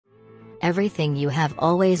everything you have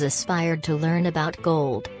always aspired to learn about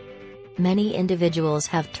gold. Many individuals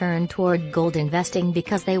have turned toward gold investing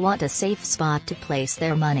because they want a safe spot to place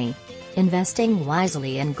their money. Investing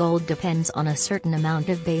wisely in gold depends on a certain amount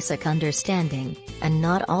of basic understanding, and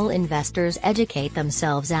not all investors educate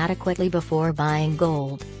themselves adequately before buying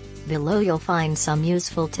gold. Below you'll find some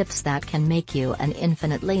useful tips that can make you an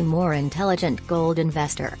infinitely more intelligent gold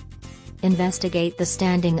investor. Investigate the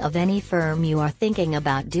standing of any firm you are thinking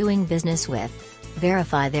about doing business with.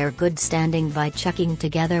 Verify their good standing by checking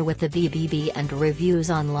together with the BBB and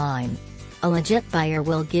reviews online. A legit buyer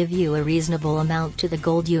will give you a reasonable amount to the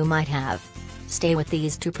gold you might have. Stay with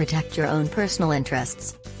these to protect your own personal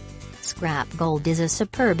interests. Scrap gold is a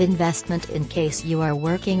superb investment in case you are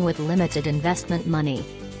working with limited investment money.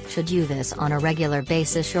 Should you do this on a regular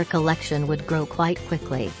basis, your collection would grow quite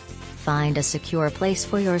quickly. Find a secure place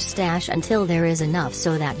for your stash until there is enough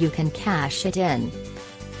so that you can cash it in.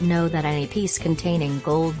 Know that any piece containing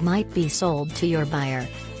gold might be sold to your buyer.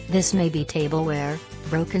 This may be tableware,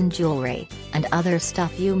 broken jewelry, and other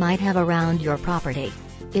stuff you might have around your property.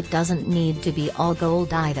 It doesn't need to be all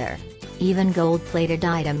gold either. Even gold-plated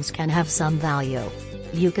items can have some value.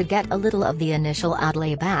 You could get a little of the initial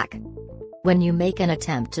outlay back. When you make an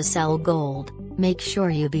attempt to sell gold, make sure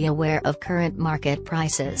you be aware of current market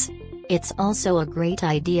prices. It's also a great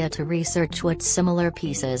idea to research what similar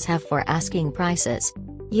pieces have for asking prices.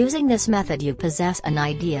 Using this method you possess an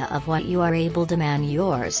idea of what you are able to demand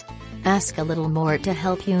yours. Ask a little more to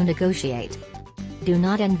help you negotiate. Do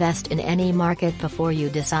not invest in any market before you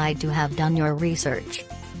decide to have done your research.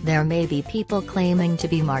 There may be people claiming to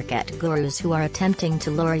be market gurus who are attempting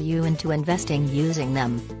to lure you into investing using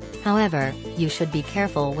them. However, you should be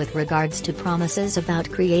careful with regards to promises about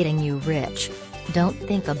creating you rich. Don't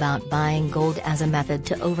think about buying gold as a method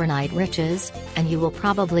to overnight riches, and you will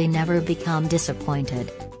probably never become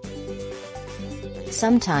disappointed.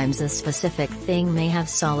 Sometimes a specific thing may have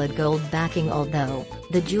solid gold backing, although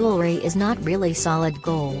the jewelry is not really solid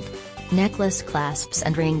gold. Necklace clasps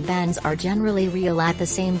and ring bands are generally real at the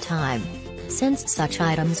same time. Since such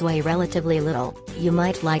items weigh relatively little, you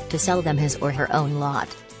might like to sell them his or her own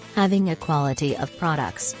lot. Having a quality of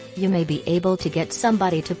products, you may be able to get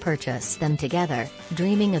somebody to purchase them together,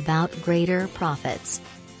 dreaming about greater profits.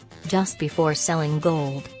 Just before selling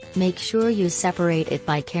gold, make sure you separate it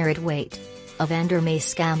by carat weight. A vendor may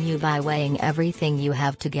scam you by weighing everything you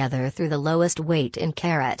have together through the lowest weight in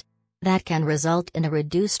carat. That can result in a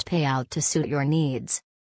reduced payout to suit your needs.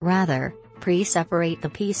 Rather, pre-separate the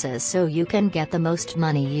pieces so you can get the most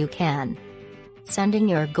money you can. Sending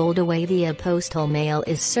your gold away via postal mail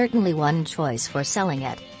is certainly one choice for selling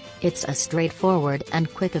it. It's a straightforward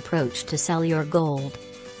and quick approach to sell your gold.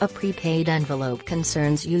 A prepaid envelope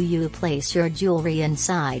concerns you. You place your jewelry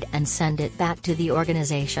inside and send it back to the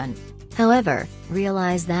organization. However,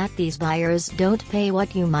 realize that these buyers don't pay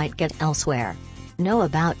what you might get elsewhere. Know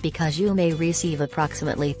about because you may receive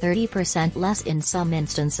approximately 30% less in some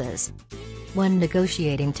instances. When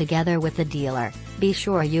negotiating together with the dealer, be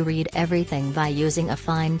sure you read everything by using a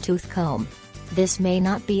fine-tooth comb. This may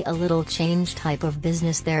not be a little change type of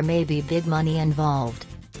business, there may be big money involved.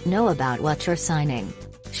 Know about what you're signing.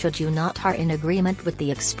 Should you not are in agreement with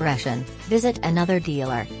the expression, visit another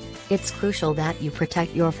dealer. It's crucial that you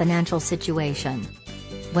protect your financial situation.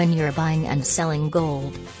 When you're buying and selling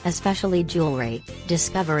gold, especially jewelry,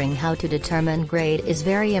 discovering how to determine grade is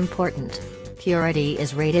very important. Purity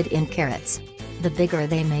is rated in carats. The bigger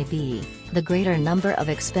they may be, the greater number of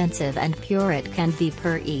expensive and pure it can be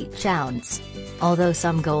per each ounce. Although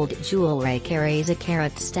some gold jewelry carries a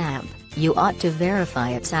carat stamp, you ought to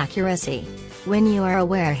verify its accuracy. When you are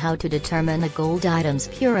aware how to determine a gold item's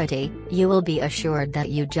purity, you will be assured that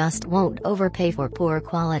you just won't overpay for poor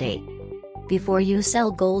quality. Before you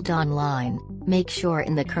sell gold online, make sure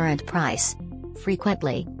in the current price.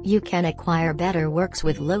 Frequently, you can acquire better works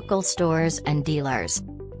with local stores and dealers.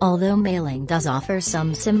 Although mailing does offer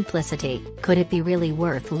some simplicity, could it be really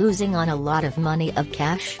worth losing on a lot of money of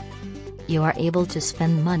cash? You are able to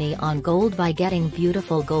spend money on gold by getting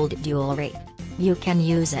beautiful gold jewelry. You can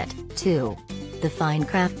use it, too. The fine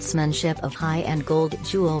craftsmanship of high-end gold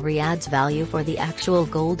jewelry adds value for the actual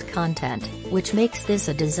gold content, which makes this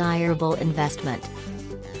a desirable investment.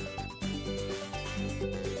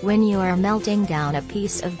 When you are melting down a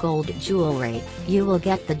piece of gold jewelry, you will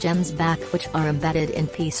get the gems back which are embedded in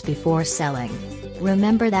piece before selling.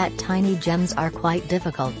 Remember that tiny gems are quite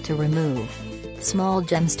difficult to remove. Small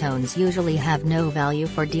gemstones usually have no value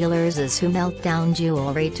for dealers as who melt down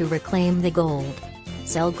jewelry to reclaim the gold.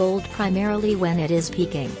 Sell gold primarily when it is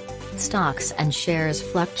peaking. Stocks and shares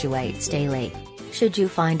fluctuate daily. Should you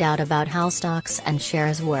find out about how stocks and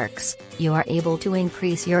shares works, you are able to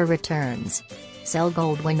increase your returns. Sell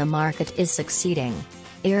gold when the market is succeeding.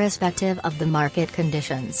 Irrespective of the market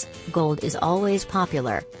conditions, gold is always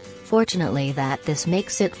popular. Fortunately this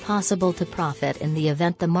makes it possible to profit in the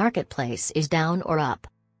event the marketplace is down or up.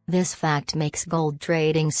 This fact makes gold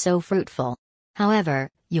trading so fruitful. However,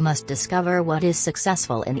 you must discover what is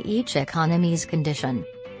successful in each economy's condition.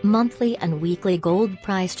 Monthly and weekly gold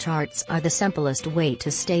price charts are the simplest way to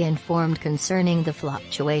stay informed concerning the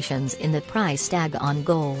fluctuations in the price tag on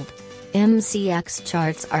gold. MCX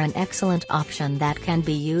charts are an excellent option that can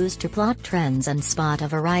be used to plot trends and spot a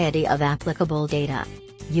variety of applicable data.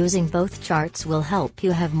 Using both charts will help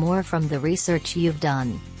you have more from the research you've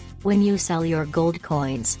done. When you sell your gold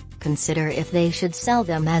coins, consider if they should sell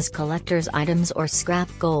them as collector's items or scrap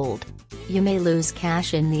gold. You may lose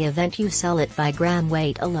cash in the event you sell it by gram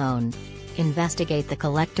weight alone. Investigate the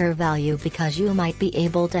collector value because you might be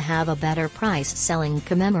able to have a better price selling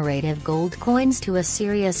commemorative gold coins to a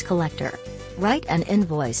serious collector. Write an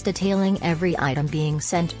invoice detailing every item being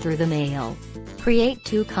sent through the mail. Create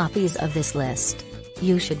 2 copies of this list.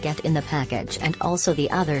 You should get in the package and also the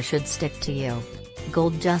other should stick to you.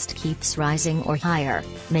 Gold just keeps rising or higher,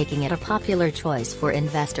 making it a popular choice for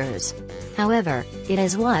investors. However, it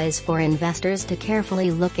is wise for investors to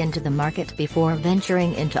carefully look into the market before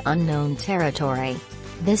venturing into unknown territory.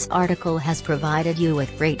 This article has provided you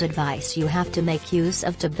with great advice you have to make use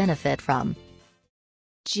of to benefit from.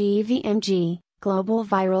 GVMG, Global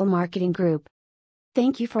Viral Marketing Group.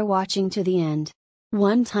 Thank you for watching to the end.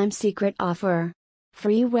 One-time secret offer.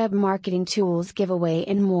 Free web marketing tools giveaway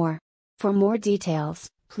and more. For more details,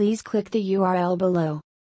 please click the URL below.